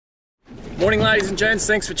Morning ladies and gents,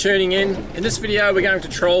 thanks for tuning in. In this video we're going to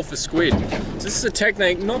troll for squid. So this is a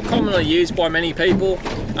technique not commonly used by many people.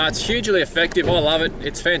 It's hugely effective, I love it,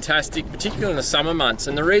 it's fantastic, particularly in the summer months.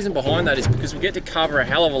 And the reason behind that is because we get to cover a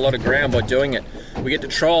hell of a lot of ground by doing it. We get to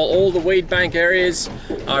troll all the weed bank areas.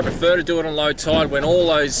 I prefer to do it on low tide when all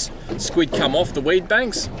those squid come off the weed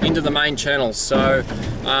banks into the main channels. So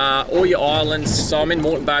all your islands, so I'm in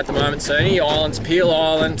Moreton Bay at the moment, so any islands, Peel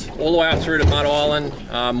Island, all the way up through to Mud Island,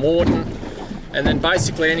 Moreton, and then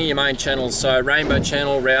basically any of your main channels, so Rainbow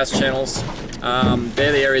Channel, Rouse channels,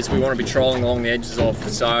 they're the areas we want to be trolling along the edges of.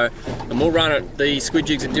 So, and we'll run the squid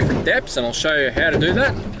jigs at different depths, and I'll show you how to do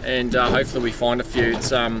that, and hopefully we find a few.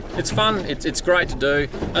 It's fun, it's great to do.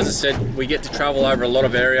 As I said, we get to travel over a lot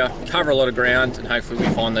of area, cover a lot of ground, and hopefully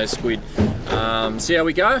we find those squid. See how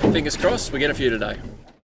we go, fingers crossed, we get a few today.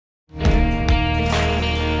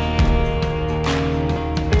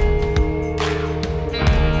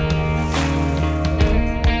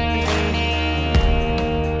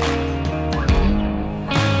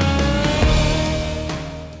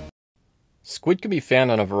 Squid can be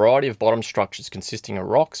found on a variety of bottom structures consisting of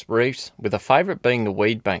rocks, reefs, with a favourite being the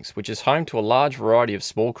weed banks, which is home to a large variety of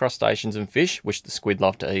small crustaceans and fish which the squid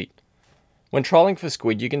love to eat. When trolling for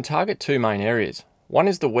squid, you can target two main areas. One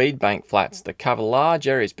is the weed bank flats that cover large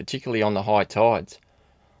areas, particularly on the high tides.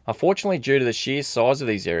 Unfortunately, due to the sheer size of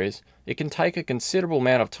these areas, it can take a considerable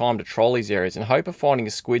amount of time to troll these areas in hope of finding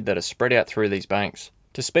a squid that are spread out through these banks.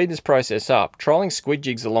 To speed this process up, trolling squid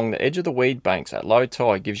jigs along the edge of the weed banks at low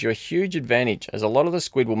tide gives you a huge advantage, as a lot of the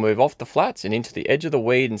squid will move off the flats and into the edge of the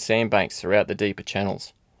weed and sand banks throughout the deeper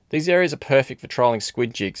channels. These areas are perfect for trolling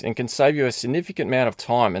squid jigs and can save you a significant amount of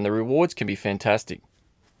time, and the rewards can be fantastic.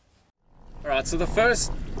 Alright, so the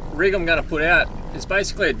first rig I'm going to put out is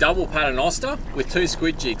basically a double paternoster with two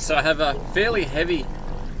squid jigs. So I have a fairly heavy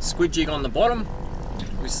squid jig on the bottom,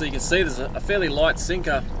 which you can see there's a fairly light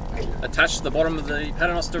sinker attached to the bottom of the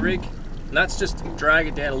paternoster rig, and that's just to drag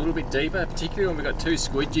it down a little bit deeper, particularly when we've got two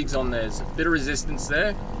squid jigs on there. There's a bit of resistance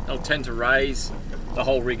there. It'll tend to raise the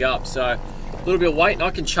whole rig up, so a little bit of weight, and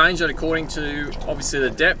I can change that according to obviously the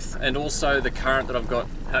depth and also the current that I've got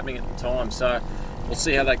happening at the time. So we'll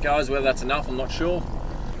see how that goes, whether that's enough, I'm not sure.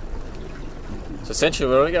 So essentially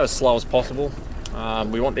we're going to go as slow as possible.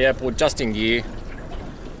 We want the outboard just in gear,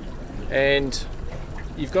 and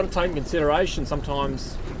you've got to take into consideration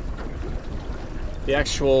sometimes the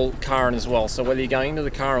actual current as well. So whether you're going into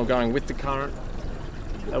the current or going with the current,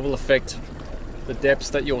 that will affect the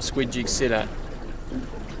depths that your squid jigs sit at.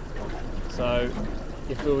 So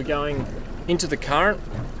if we were going into the current,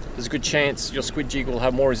 there's a good chance your squid jig will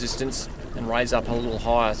have more resistance and raise up a little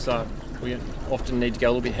higher. So we often need to go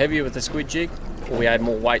a little bit heavier with the squid jig, or we add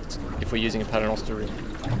more weight if we're using a paternoster rig.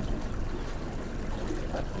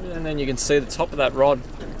 And then you can see the top of that rod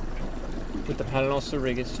with the paternoster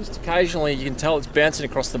rig. It's just occasionally you can tell it's bouncing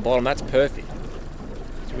across the bottom. That's perfect.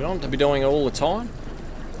 So we don't have to be doing it all the time,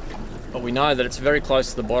 but we know that it's very close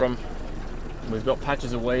to the bottom. We've got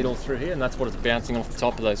patches of weed all through here, and that's what it's bouncing off the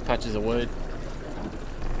top of those patches of weed.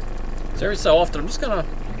 So every so often I'm just going to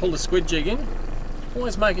pull the squid jig in,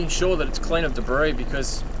 always making sure that it's clean of debris,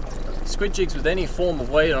 because squid jigs with any form of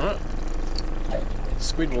weed on it, the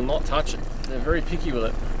squid will not touch it. They're very picky with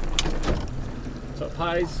it. So it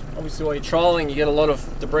pays, obviously while you're trolling you get a lot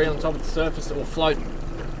of debris on top of the surface that will float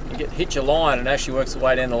and hit your line, and actually works its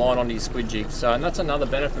way down the line onto your squid jig. So, and that's another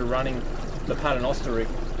benefit of running the paternoster rig,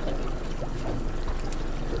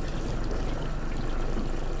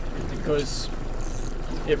 because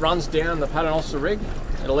it runs down the paternoster rig.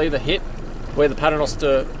 It'll either hit where the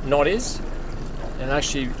paternoster knot is and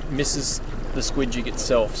actually misses the squid jig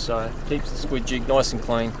itself, so it keeps the squid jig nice and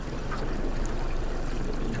clean.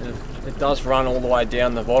 It does run all the way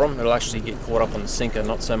down the bottom, it'll actually get caught up on the sinker,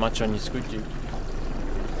 not so much on your squid jig.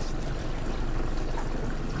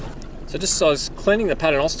 So just so I was cleaning the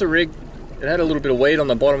paternoster rig, it had a little bit of weed on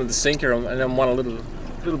the bottom of the sinker, and then a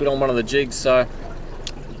little bit on one of the jigs. So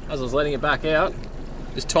as I was letting it back out,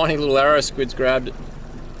 this tiny little arrow squid's grabbed it.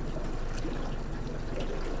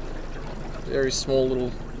 Very small little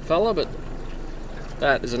fella, but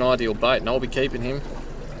that is an ideal bait, and I'll be keeping him.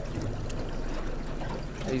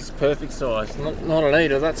 He's perfect size. Not an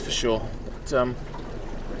eater, that's for sure. But,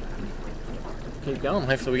 keep going.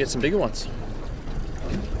 Hopefully we get some bigger ones.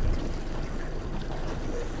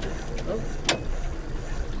 Oh.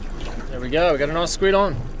 There we go. We got a nice squid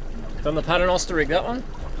on. Done the paternoster rig, that one.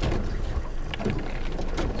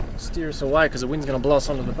 Steer us away because the wind's going to blow us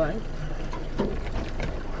onto the bank.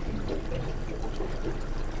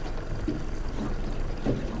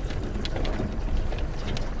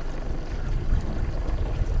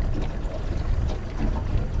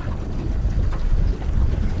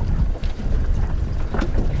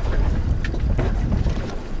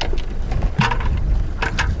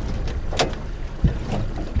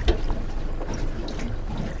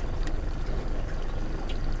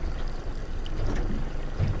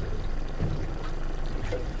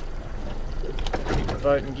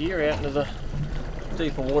 boat and gear out into the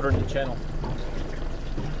deeper water in the channel.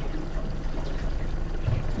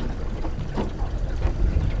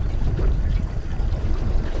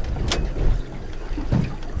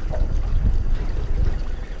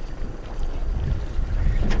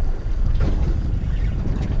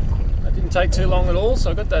 That didn't take too long at all, so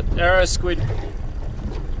I got that arrow squid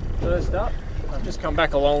first up. I've just come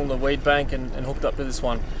back along the weed bank and hooked up to this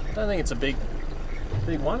one. I don't think it's a big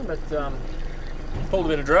one, but pulled a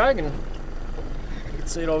bit of drag, and you can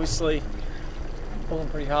see it obviously pulling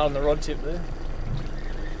pretty hard on the rod tip there.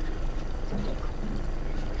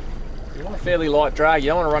 You want a fairly light drag, you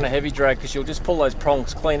don't want to run a heavy drag because you'll just pull those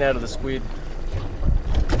prongs clean out of the squid.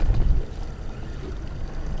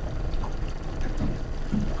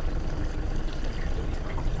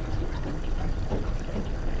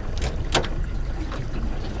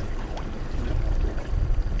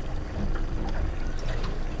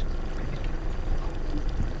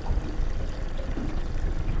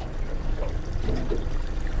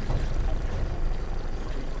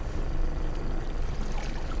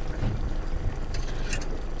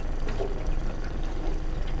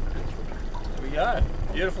 Go.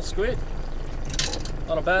 Beautiful squid.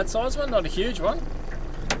 Not a bad size one, not a huge one.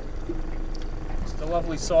 Just a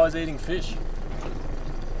lovely size eating fish.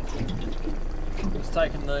 Just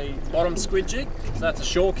taking the bottom squid jig, so that's a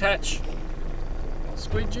shore catch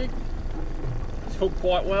squid jig. It's hooked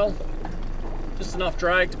quite well. Just enough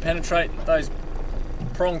drag to penetrate those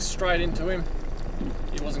prongs straight into him.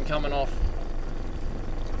 He wasn't coming off.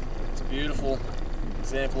 It's a beautiful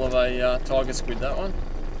example of a tiger squid, that one.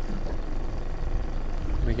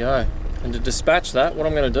 There we go. And to dispatch that, what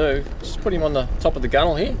I'm going to do is just put him on the top of the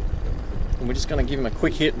gunnel here, and we're just going to give him a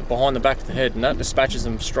quick hit behind the back of the head, and that dispatches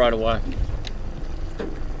him straight away.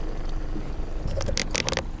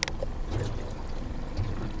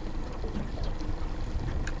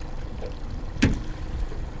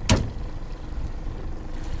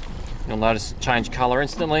 You'll notice it change colour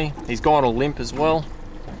instantly. He's gone all limp as well.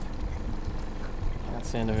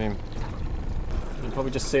 That's the end of him. You can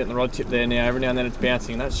probably just see it in the rod tip there now. Every now and then it's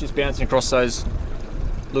bouncing. That's just bouncing across those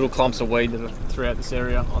little clumps of weed that are throughout this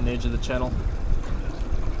area on the edge of the channel.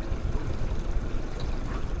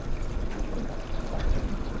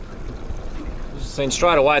 As you've seen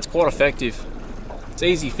straight away, it's quite effective. It's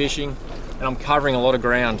easy fishing, and I'm covering a lot of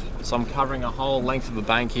ground. So I'm covering a whole length of the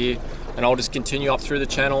bank here, and I'll just continue up through the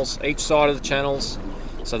channels, each side of the channels.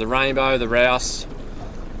 So the Rainbow, the Rouse,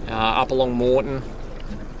 up along Moreton.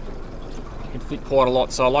 Can fit quite a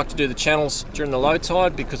lot, so I like to do the channels during the low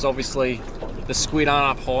tide because obviously the squid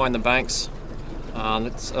aren't up high in the banks.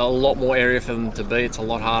 It's a lot more area for them to be. It's a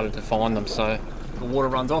lot harder to find them, so the water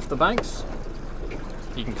runs off the banks.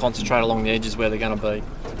 You can concentrate along the edges where they're going to be.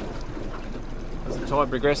 As the tide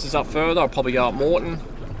progresses up further, I'll probably go up Moreton,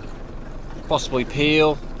 possibly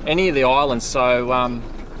Peel, any of the islands. So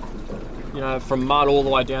you know, from Mud all the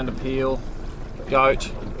way down to Peel,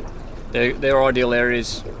 Goat, they're ideal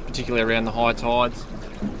areas, particularly around the high tides.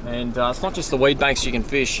 And it's not just the weed banks you can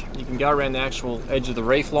fish. You can go around the actual edge of the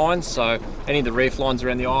reef lines, so any of the reef lines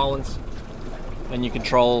around the islands, and you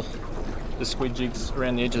control the squid jigs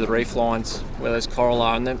around the edge of the reef lines where those coral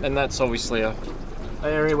are, and that's obviously an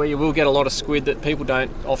area where you will get a lot of squid that people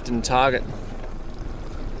don't often target.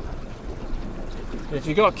 If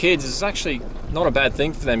you've got kids, it's actually not a bad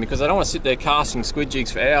thing for them because they don't want to sit there casting squid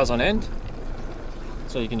jigs for hours on end.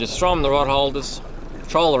 So you can just throw them the rod holders,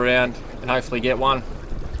 troll around, and hopefully get one.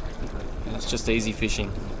 And it's just easy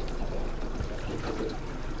fishing.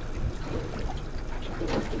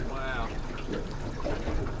 Wow.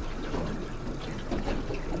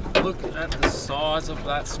 Look at the size of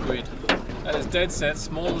that squid. That is dead set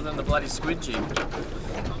smaller than the bloody squid jig.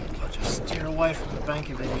 I'll just steer away from the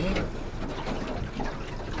bank over here.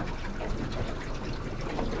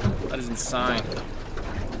 That is insane.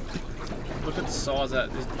 Look at the size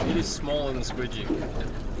of that. It is smaller than the squid jig.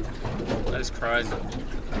 That is crazy.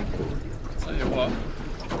 Tell you what.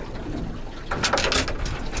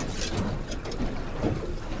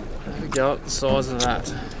 There we go, the size of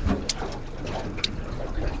that.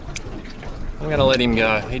 I'm going to let him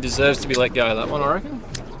go. He deserves to be let go, that one, I reckon.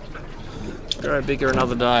 Grow bigger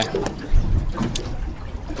another day.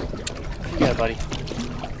 Here you go, buddy.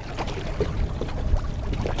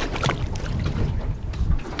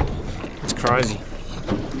 Crazy.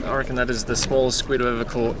 I reckon that is the smallest squid I've ever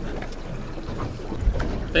caught.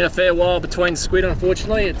 Been a fair while between squid,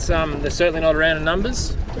 unfortunately. It's they're certainly not around in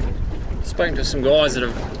numbers. Spoken to some guys that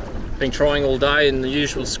have been trying all day in the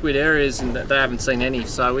usual squid areas and they haven't seen any,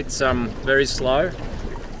 so it's very slow.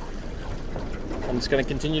 I'm just going to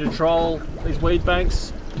continue to troll these weed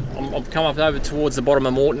banks I've come up over towards the bottom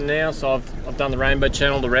of Moreton now, so I've done the Rainbow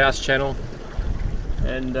Channel, the Rouse Channel,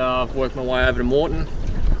 and I've worked my way over to Moreton.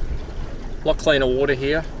 A lot cleaner water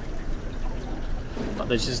here, but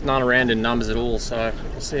there's just none around in numbers at all, so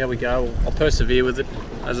we'll see how we go. I'll persevere with it.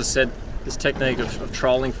 As I said, this technique of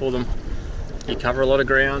trolling for them, you cover a lot of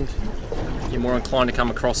ground, you're more inclined to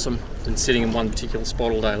come across them than sitting in one particular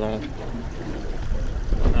spot all day long.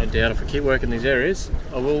 No doubt if I keep working these areas,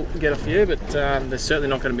 I will get a few, but there's certainly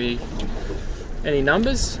not going to be any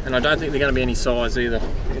numbers, and I don't think they're going to be any size either.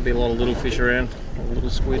 There'll be a lot of little fish around, a little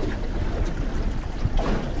squid.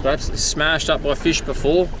 But absolutely smashed up by fish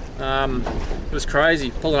before. It was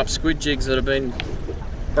crazy, pulling up squid jigs that have been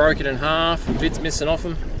broken in half and bits missing off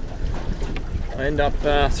them. I end up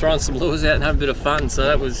throwing some lures out and having a bit of fun, so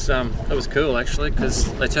that was cool actually,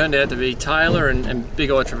 because they turned out to be Taylor and big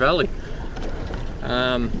eye trevally.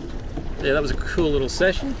 Yeah, that was a cool little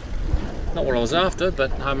session. Not what I was after,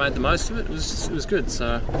 but I made the most of it. It was good,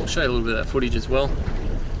 so I'll show you a little bit of that footage as well.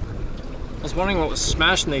 I was wondering what was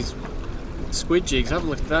smashing these squid jigs. Have a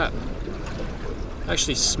look at that.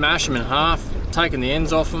 Actually smash them in half, taking the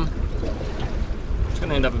ends off them. It's going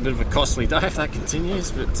to end up a bit of a costly day if that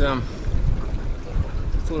continues, but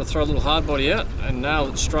thought I'd throw a little hard body out and nail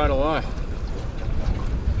it straight away.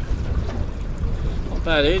 Not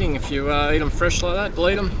bad eating if you eat them fresh like that,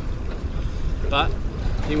 bleed them, but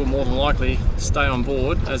he will more than likely stay on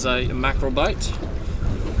board as a mackerel bait.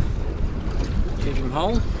 Keep him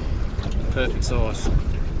whole, perfect size.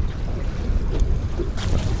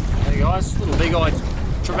 There you guys, little big eye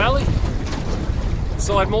trevally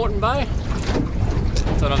inside Moreton Bay.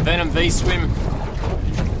 It's on a Venom V swim.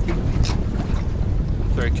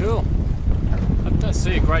 Very cool. I don't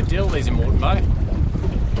see a great deal of these in Moreton Bay.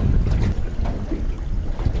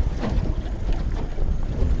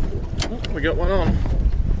 Oh, we got one on.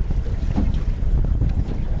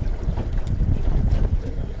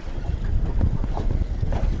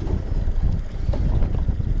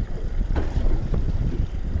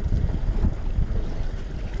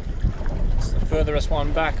 Furthest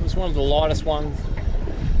one back. It was one of the lightest ones,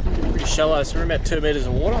 pretty shallow, so we're about 2 meters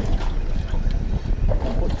of water.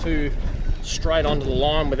 I put two straight onto the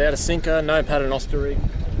line without a sinker, no paternoster rig.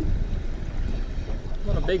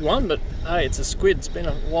 Not a big one, but hey, it's a squid. It's been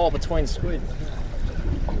a while between squids.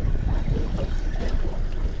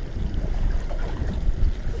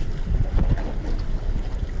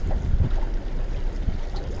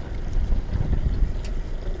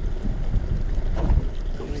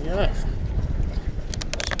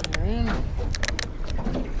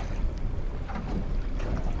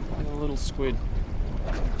 Squid.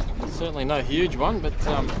 Certainly no huge one, but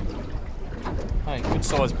hey, good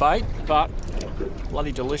sized bait, but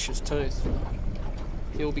bloody delicious too. So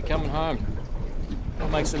he'll be coming home. It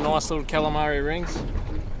makes some nice little calamari rings.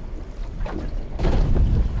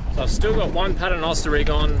 So I've still got one paternoster rig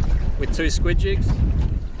on with two squid jigs.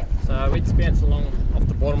 So it's bounced along off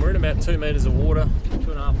the bottom. We're in about 2 meters of water,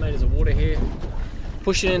 2.5 meters of water here.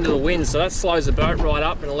 Pushing into the wind, so that slows the boat right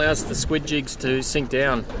up and allows the squid jigs to sink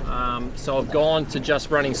down. So I've gone to just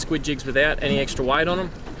running squid jigs without any extra weight on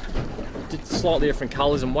them. Did slightly different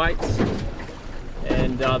colours and weights,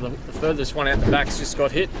 and the furthest one out the back's just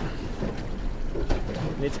got hit.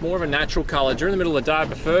 And it's more of a natural colour. During the middle of the day I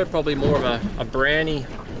prefer probably more of a browny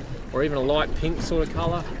or even a light pink sort of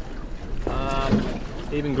colour.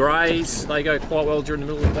 Even greys, they go quite well during the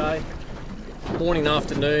middle of the day. Morning and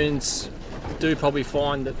afternoons do probably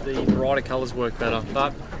find that the brighter colours work better,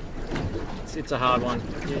 but it's a hard one.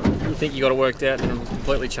 You think you got it worked out and it'll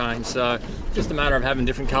completely change. So just a matter of having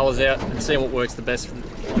different colours out and seeing what works the best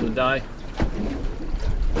on the day.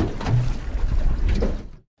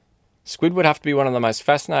 Squid would have to be one of the most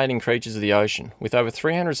fascinating creatures of the ocean. With over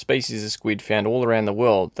 300 species of squid found all around the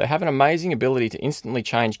world, they have an amazing ability to instantly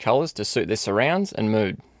change colours to suit their surrounds and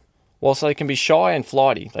mood. Whilst they can be shy and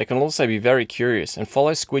flighty, they can also be very curious and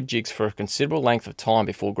follow squid jigs for a considerable length of time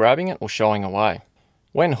before grabbing it or shying away.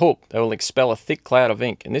 When hooked, they will expel a thick cloud of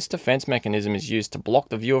ink, and this defence mechanism is used to block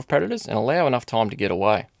the view of predators and allow enough time to get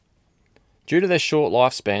away. Due to their short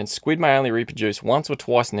lifespans, squid may only reproduce once or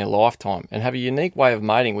twice in their lifetime and have a unique way of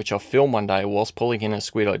mating which I filmed one day whilst pulling in a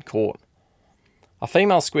squid I'd caught. A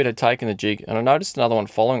female squid had taken the jig and I noticed another one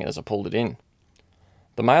following it as I pulled it in.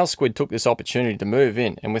 The male squid took this opportunity to move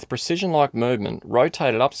in and with precision-like movement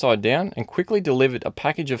rotated upside down and quickly delivered a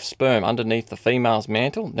package of sperm underneath the female's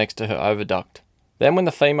mantle next to her oviduct. Then when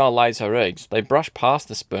the female lays her eggs, they brush past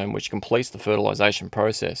the sperm which completes the fertilisation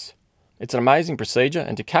process. It's an amazing procedure,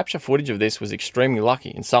 and to capture footage of this was extremely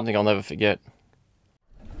lucky and something I'll never forget.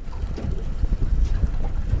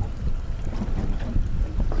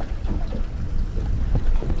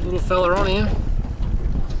 fella on here.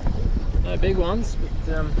 No big ones,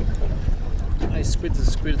 but a squid's a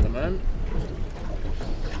squid at the moment.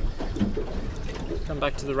 Come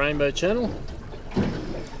back to the rainbow channel.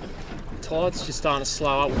 Tide's just starting to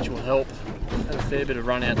slow up, which will help. Had a fair bit of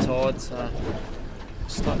run out tide, so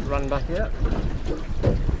starting to run back out.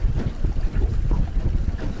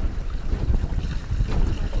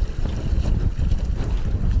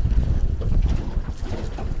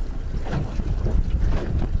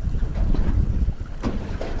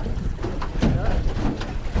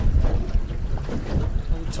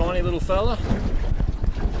 Tiny little fella.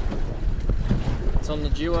 It's on the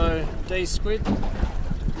Duo D squid.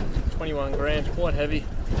 21 grams, quite heavy.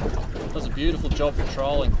 Does a beautiful job for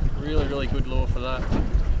trolling. Really good lure for that.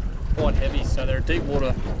 Quite heavy, so they're a deep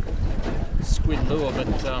water squid lure, but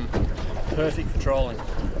perfect for trolling.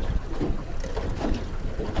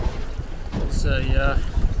 It's a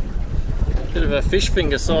bit of a fish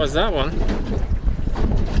finger size, that one.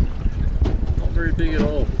 Not very big at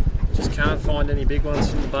all. Just can't find any big ones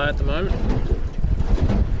from the bay at the moment.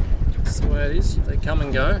 That's the way it is. They come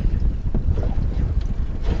and go.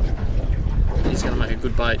 He's going to make a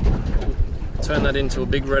good bait. Turn that into a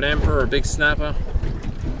big red emperor or a big snapper.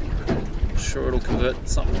 I'm sure it'll convert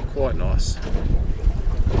something quite nice.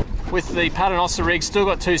 With the paternoster rig, still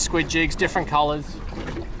got 2 squid jigs, different colours.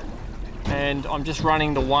 And I'm just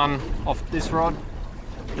running the one off this rod.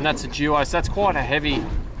 And that's a Duo, so that's quite a heavy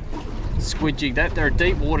squid jig. They're a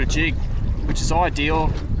deep water jig, which is ideal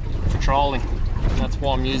for trolling. That's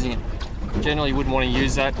why I'm using it. Generally you wouldn't want to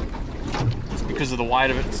use that just because of the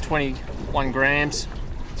weight of it. It's 21 grams.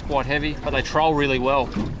 It's quite heavy, but they troll really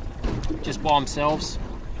well just by themselves.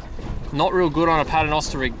 Not real good on a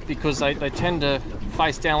paternoster rig because they tend to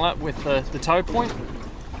face down that with the toe point,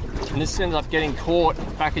 and this ends up getting caught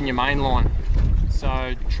back in your main line.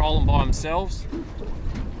 So troll them by themselves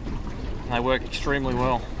and they work extremely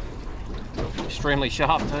well. Extremely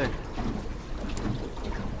sharp too.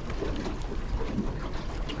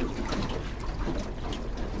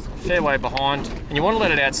 Fair way behind, and you want to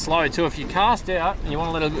let it out slow too. If you cast out and you want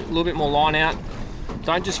to let a little bit more line out,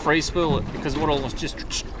 don't just free spool it, because what will just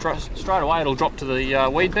straight away it'll drop to the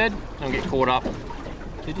weed bed and get caught up.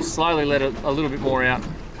 You just slowly let it a little bit more out.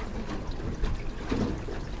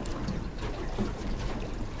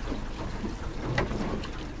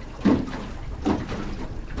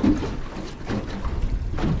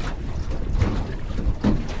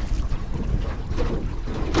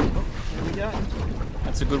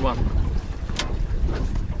 That's a good one.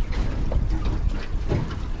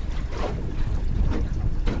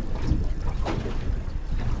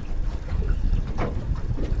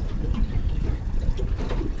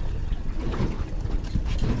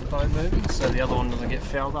 Boat moving so the other one doesn't get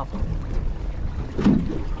fouled up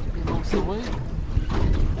amongst the weed.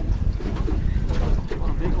 Not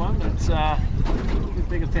a big one, but it's a bit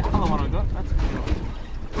bigger than the other one I got. That's a good one.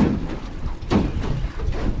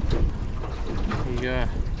 Go.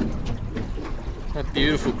 That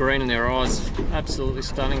beautiful green in their eyes, absolutely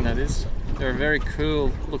stunning that is. They're a very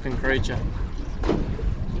cool looking creature.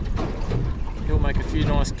 He'll make a few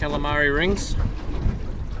nice calamari rings.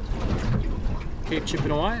 Keep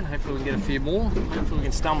chipping away and hopefully we can get a few more. Hopefully we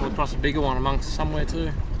can stumble across a bigger one amongst somewhere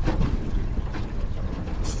too.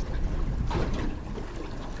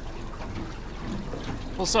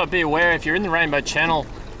 Also be aware, if you're in the Rainbow Channel,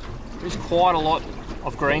 there's quite a lot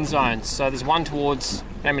of green zones. So there's one towards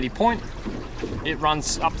Amity Point. It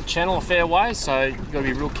runs up the channel a fair way, so you've got to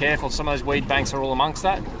be real careful. Some of those weed banks are all amongst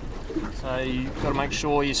that. So you've got to make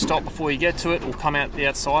sure you stop before you get to it, or come out the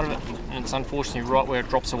outside of it. And it's unfortunately right where it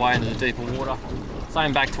drops away into the deeper water.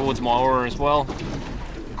 Same back towards Moreton as well.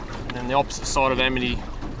 And then the opposite side of Amity,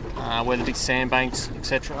 where the big sandbanks,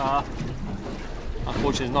 etc. are.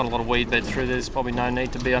 Unfortunately, there's not a lot of weed bed through there. There's probably no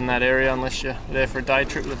need to be on that area unless you're there for a day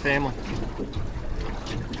trip with the family.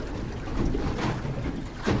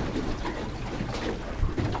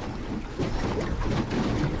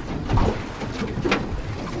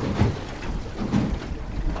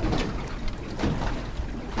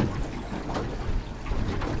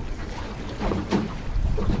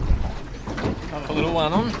 A little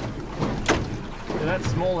one on. They're that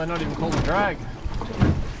small, they're not even called a drag.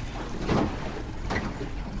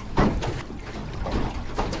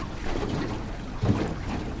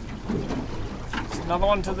 Just another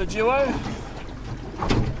one to the Duo.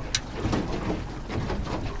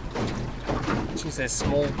 Jeez, they're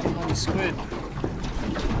small. Bloody squid.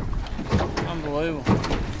 Unbelievable.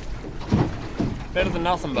 Better than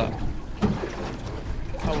nothing, but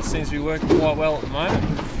colour seems to be working quite well at the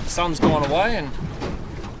moment. The sun's gone away and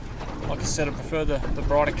like I said I prefer the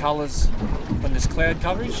brighter colours when there's cloud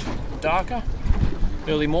coverage, darker.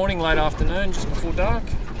 Early morning, late afternoon, just before dark.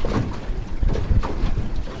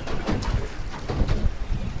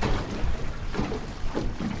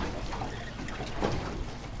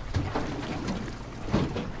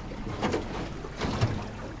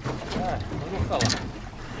 Little fella.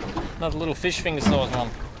 Another little fish finger size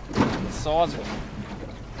one. The size of it.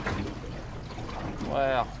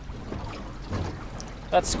 Wow.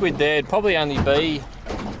 That squid there would probably only be,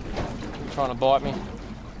 trying to bite me.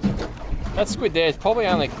 That squid there is probably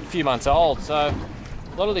only a few months old, so a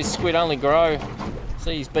lot of these squid only grow.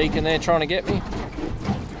 See his beak in there trying to get me? Look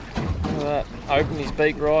at that, open his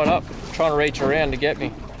beak right up, trying to reach around to get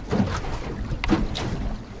me.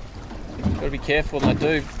 Gotta be careful when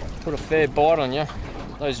they do put a fair bite on you.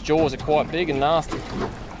 Those jaws are quite big and nasty.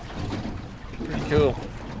 Pretty cool.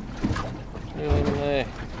 Really in there.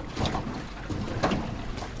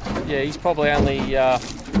 Yeah, he's probably only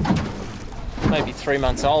maybe 3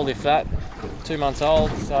 months old, if that. 2 months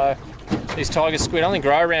old. So these tiger squid only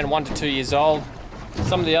grow around 1 to 2 years old.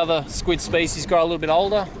 Some of the other squid species grow a little bit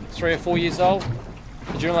older, 3 or 4 years old.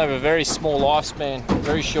 They generally have a very small lifespan,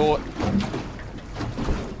 very short.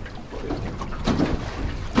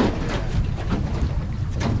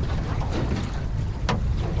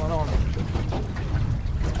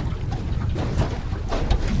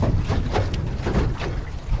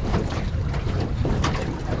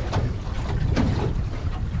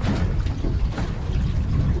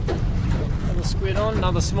 Squid on,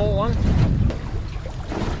 another small one.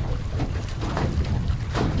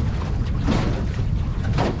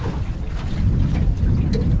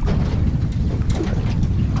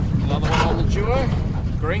 Another one on the duo,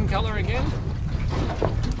 green colour again.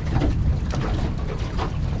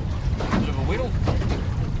 Bit of a whittle.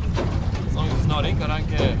 As long as it's not ink, I don't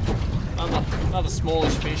care. Another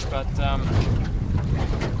smallish fish, but not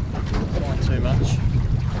too much.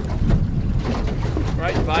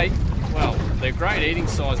 Great bait. Well, they're great eating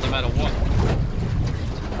size no matter what,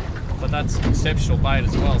 but that's exceptional bait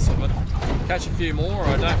as well, so if I catch a few more or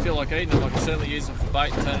I don't feel like eating them, I can certainly use them for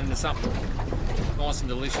bait and turn it into something nice and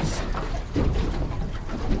delicious.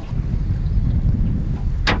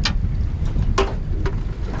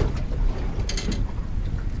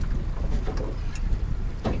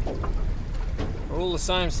 They're all the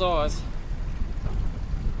same size.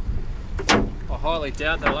 I highly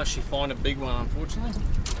doubt they'll actually find a big one, unfortunately.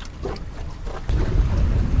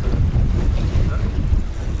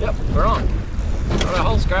 Yep, we're on. Alright,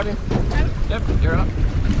 Holes, grab him. Yep, you're up.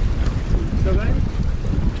 Still got him?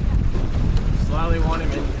 Slowly wind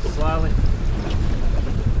him in, slowly.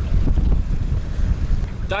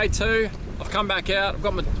 Day 2, I've come back out. I've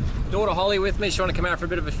got my daughter Holly with me. She's trying to come out for a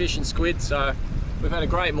bit of a fish and squid, so we've had a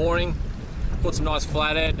great morning. Caught some nice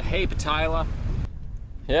flathead, a heap of tailor.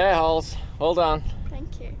 Yeah, Holes, well done.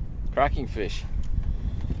 Thank you. Cracking fish.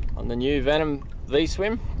 On the new Venom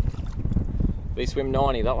V-Swim. V-Swim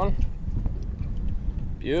 90, that one.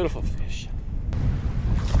 Beautiful fish.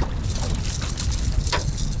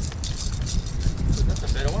 That's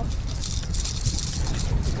a better one.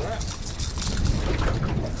 Wow.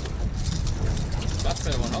 That's a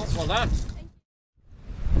better one, Holes. Well done.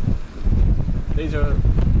 These are,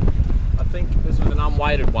 I think this was an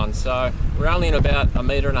unweighted one, so we're only in about 1.5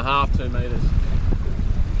 meters, 2 meters.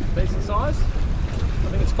 Decent size. I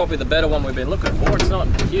think it's probably the better one we've been looking for. It's not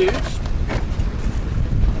huge.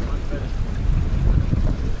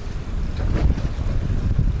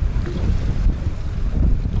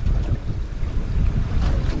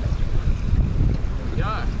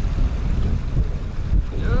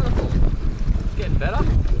 Better?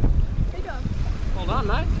 Bigger. Well done,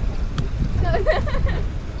 mate. No.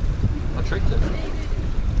 I tricked it.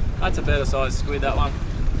 That's a better sized squid, that one.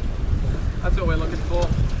 That's what we're looking for.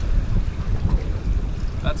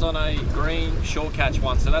 That's on a green shore catch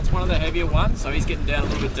one, so that's one of the heavier ones, so he's getting down a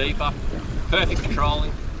little bit deeper. Perfect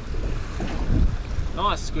controlling.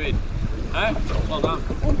 Nice squid. Hey, well done.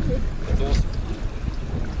 Thank you. That's awesome.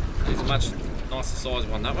 He's a much nicer size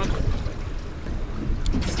one, that one.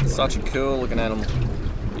 Such a cool looking animal.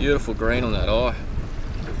 Beautiful green on that eye.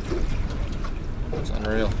 It's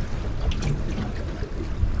unreal.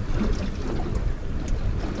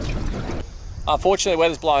 Unfortunately,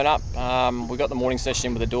 weather's blown up. We got the morning session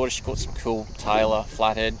in with the daughter. She caught some cool tailor,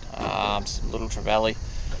 flathead, some little trevally.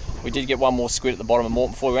 We did get one more squid at the bottom of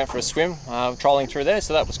Moreton before we went for a swim, trolling through there,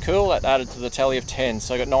 so that was cool. That added to the tally of 10.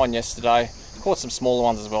 So I got 9 yesterday. Caught some smaller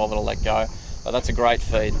ones as well that I'll let go. But that's a great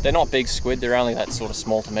feed. They're not big squid, they're only that sort of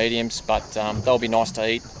small to mediums, but they'll be nice to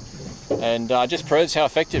eat. And just proves how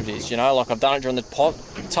effective it is, you know, like I've done it during the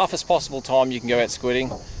toughest possible time you can go out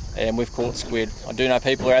squidding. and we've caught squid. I do know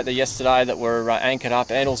people were out there yesterday that were anchored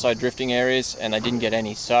up and also drifting areas, and they didn't get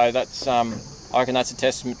any. So that's, I reckon that's a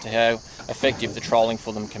testament to how effective the trolling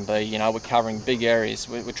for them can be. You know, we're covering big areas.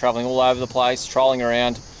 We're travelling all over the place, trolling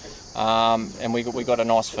around, and we got a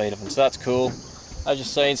nice feed of them. So that's cool. As you've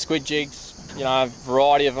seen, squid jigs, you know,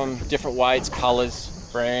 variety of them, different weights, colours,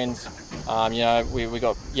 brands. You know, we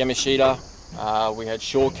got Yamashita, we had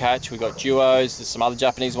shore catch, we got duos. There's some other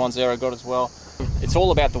Japanese ones there I got as well. It's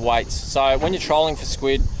all about the weights. So when you're trolling for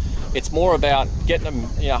squid, it's more about getting them,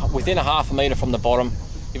 you know, within a half a metre from the bottom.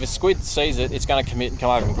 If a squid sees it, it's going to commit and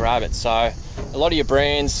come over and grab it. So a lot of your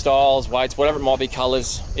brands, styles, weights, whatever it might be,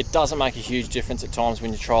 colours, it doesn't make a huge difference at times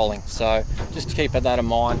when you're trolling. So just keep that in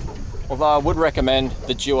mind. Although I would recommend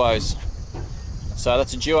the duos. So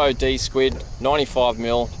that's a duo D squid,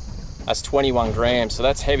 95mm. That's 21 grams. So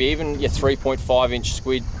that's heavy. Even your 3.5 inch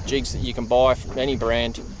squid jigs that you can buy from any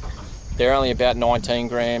brand, they're only about 19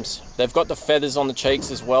 grams. They've got the feathers on the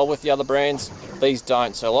cheeks as well with the other brands. These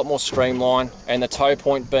don't, so a lot more streamlined. And the toe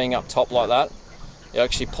point being up top like that, it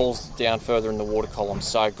actually pulls down further in the water column.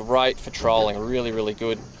 So great for trolling, really, really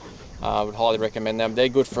good. I would highly recommend them. They're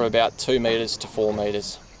good for about 2 metres to 4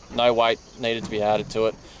 metres. No weight needed to be added to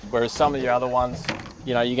it. Whereas some of your other ones,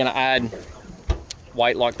 you know, you're gonna add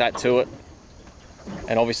weight like that to it.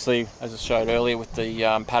 And obviously, as I showed earlier with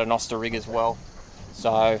the Paternoster rig as well.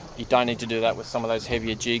 So you don't need to do that with some of those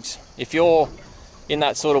heavier jigs. If you're in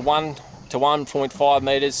that sort of 1 to 1.5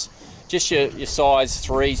 metres, just your size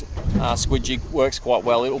 3 squid jig works quite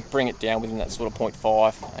well. It'll bring it down within that sort of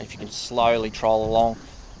 0.5 if you can slowly troll along.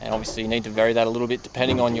 And obviously you need to vary that a little bit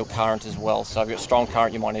depending on your current as well. So if you've got strong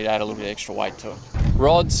current, you might need to add a little bit extra weight to it.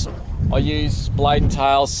 Rods, I use blade and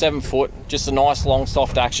tails, 7 foot, just a nice long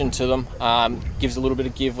soft action to them. Gives a little bit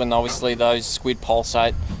of give when obviously those squid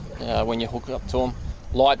pulsate when you hook up to them.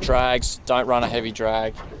 Light drags, don't run a heavy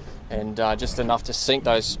drag, and just enough to sink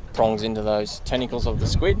those prongs into those tentacles of the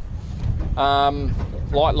squid.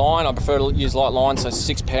 Light line, I prefer to use light line, so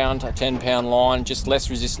 6 pound, 10 pound line, just less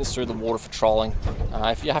resistance through the water for trolling.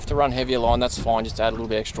 If you have to run heavier line, that's fine, just add a little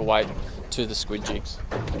bit extra weight to the squid jigs.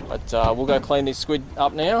 But we'll go clean this squid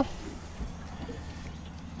up now.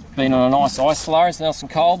 Been on a nice ice flurry, it's nice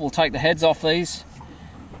and cold. We'll take the heads off these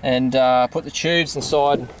and put the tubes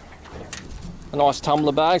inside a nice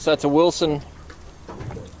tumbler bag. So that's a Wilson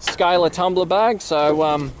scalar tumbler bag.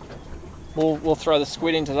 So we'll throw the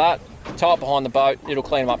squid into that, tie it behind the boat. It'll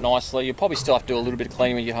clean them up nicely. You'll probably still have to do a little bit of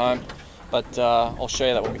cleaning when you get home, but I'll show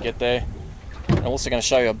you that when we get there. I'm also going to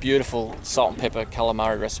show you a beautiful salt and pepper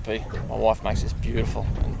calamari recipe. My wife makes this beautiful,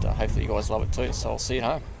 and hopefully you guys love it too. So I'll see you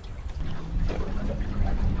at home.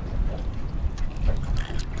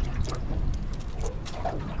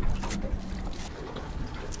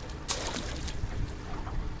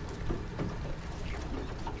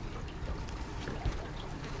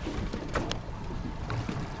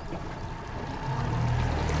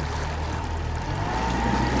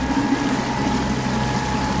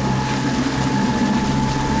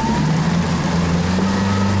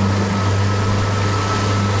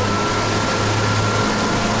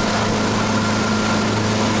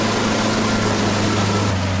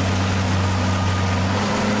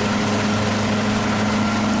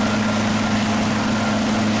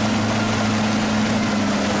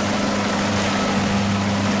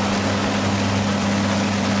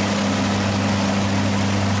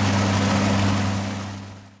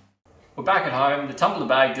 We're back at home. The tumbler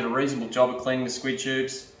bag did a reasonable job of cleaning the squid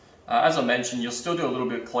tubes. As I mentioned, you'll still do a little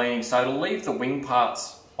bit of cleaning, so it'll leave the wing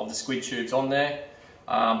parts of the squid tubes on there,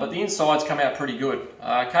 but the insides come out pretty good.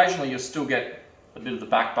 Occasionally you'll still get a bit of the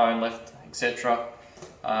backbone left, etc.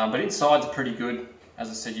 But insides are pretty good.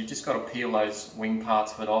 As I said, you've just got to peel those wing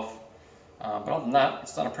parts of it off. But other than that,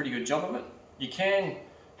 it's done a pretty good job of it. You can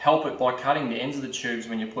help it by cutting the ends of the tubes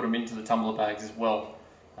when you put them into the tumbler bags as well.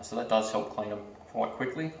 So that does help clean them quite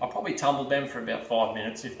quickly. I probably tumbled them for about 5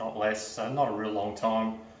 minutes, if not less, so not a real long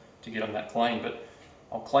time to get them that clean, but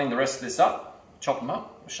I'll clean the rest of this up, chop them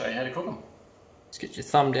up, I'll show you how to cook them. Just get your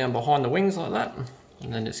thumb down behind the wings like that,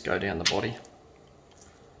 and then just go down the body.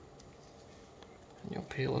 And you'll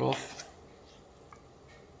peel it off.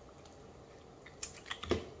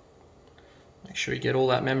 Make sure you get all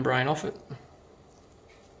that membrane off it,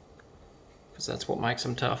 because that's what makes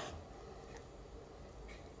them tough.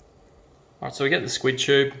 Alright, so we get the squid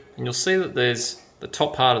tube, and you'll see that there's the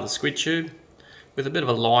top part of the squid tube with a bit of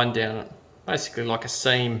a line down it, basically like a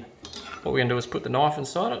seam. What we're going to do is put the knife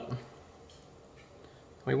inside it.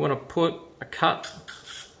 We want to put a cut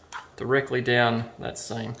directly down that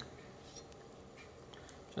seam,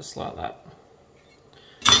 just like that.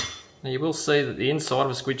 Now you will see that the inside of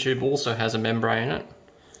a squid tube also has a membrane in it,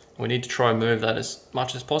 We need to try and move that as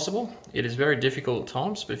much as possible. It is very difficult at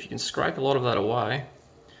times, but if you can scrape a lot of that away,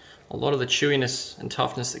 a lot of the chewiness and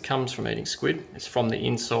toughness that comes from eating squid is from the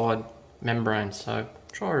inside membrane. So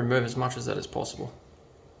try and remove as much of that as possible.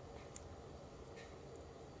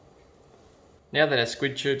 Now that our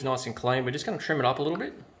squid tube's nice and clean, we're just going to trim it up a little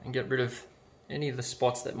bit and get rid of any of the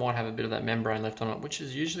spots that might have a bit of that membrane left on it, which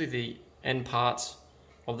is usually the end parts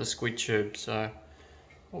of the squid tube. So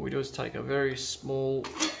what we do is take a very small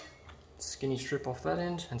skinny strip off that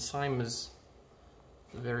end, and same as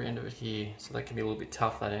the very end of it here. So that can be a little bit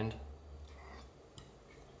tough, that end.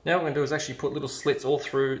 Now what we're going to do is actually put little slits all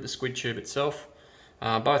through the squid tube itself,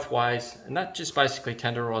 both ways, and that just basically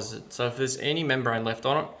tenderises it. So if there's any membrane left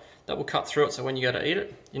on it, that will cut through it, so when you go to eat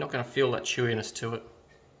it, you're not going to feel that chewiness to it.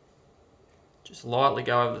 Just lightly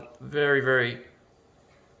go over the very, very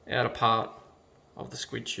outer part of the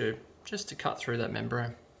squid tube, just to cut through that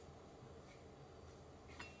membrane.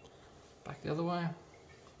 Back the other way.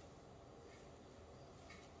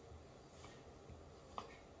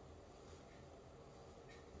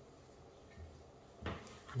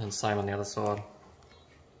 And then same on the other side.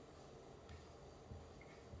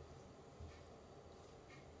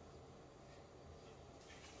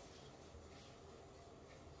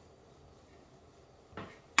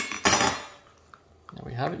 There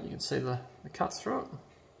we have it. You can see the cuts through it,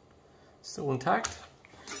 still intact.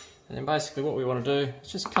 And then basically what we want to do is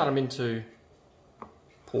just cut them into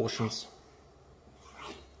portions.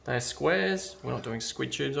 They're squares. We're not doing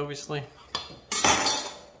squid tubes, obviously.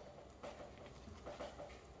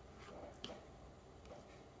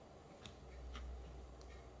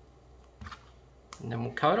 And then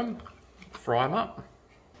we'll coat them, fry them up.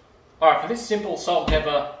 Alright, for this simple salt and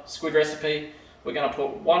pepper squid recipe, we're going to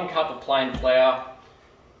put 1 cup of plain flour,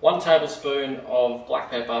 1 tablespoon of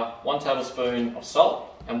black pepper, 1 tablespoon of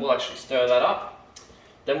salt, and we'll actually stir that up.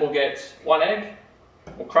 Then we'll get 1 egg,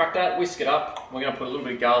 we'll crack that, whisk it up, we're going to put a little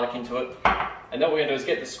bit of garlic into it. And then what we're going to do is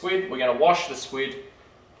get the squid, we're going to wash the squid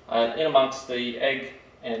in amongst the egg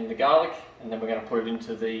and the garlic, and then we're going to put it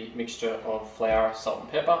into the mixture of flour, salt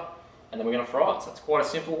and pepper, and then we're going to fry it. So it's quite a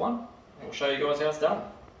simple one, and we'll show you guys how it's done.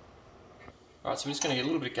 Alright, so I'm just going to get a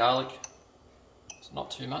little bit of garlic, so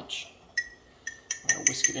not too much. I'm going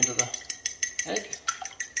to whisk it into the egg.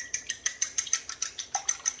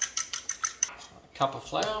 A cup of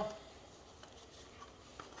flour.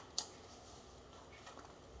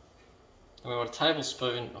 Then we've got a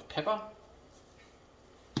tablespoon of pepper,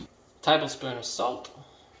 a tablespoon of salt,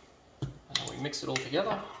 and then we mix it all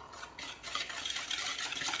together.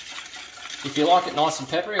 If you like it nice and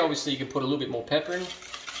peppery, obviously you can put a little bit more pepper in,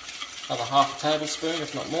 another half a tablespoon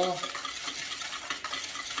if not more.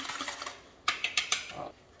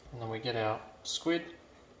 And then we get our squid,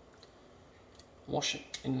 wash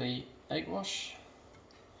it in the egg wash,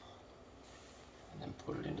 and then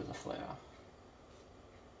put it into the flour.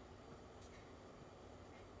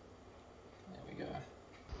 There we go.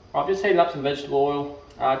 I've just heated up some vegetable oil.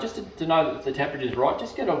 Just to know that the temperature is right,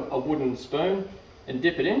 just get a wooden spoon and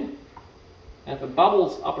dip it in. And if it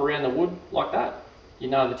bubbles up around the wood like that, you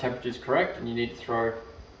know the temperature is correct and you need to throw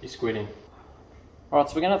your squid in. Alright,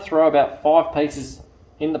 so we're going to throw about 5 pieces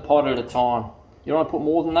in the pot at a time. You don't want to put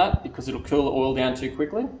more than that because it'll cool the oil down too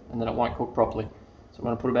quickly and then it won't cook properly. So I'm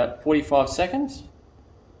going to put about 45 seconds.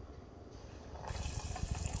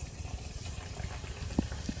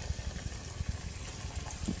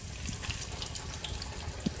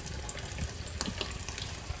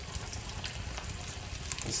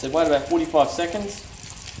 So wait about 45 seconds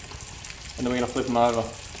and then we're going to flip them over.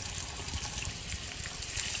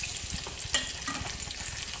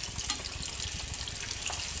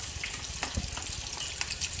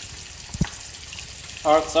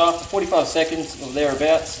 Alright, so after 45 seconds or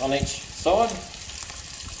thereabouts on each side,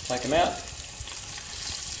 take them out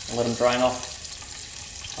and let them drain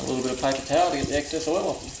off a little bit of paper towel to get the excess oil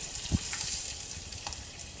off them.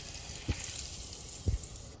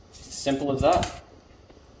 It's as simple as that.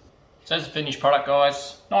 So that's the finished product,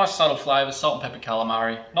 guys. Nice subtle flavour, salt and pepper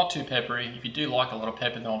calamari. Not too peppery. If you do like a lot of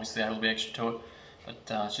pepper, then obviously add a little bit extra to it.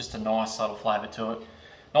 But it's just a nice subtle flavour to it.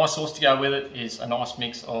 Nice sauce to go with it is a nice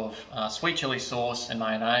mix of sweet chilli sauce and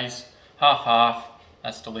mayonnaise. Half-half.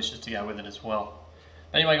 That's delicious to go with it as well.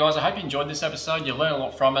 Anyway, guys, I hope you enjoyed this episode. You learned a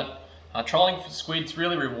lot from it. Trolling for squid's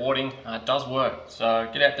really rewarding. It does work. So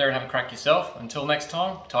get out there and have a crack yourself. Until next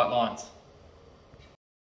time, tight lines.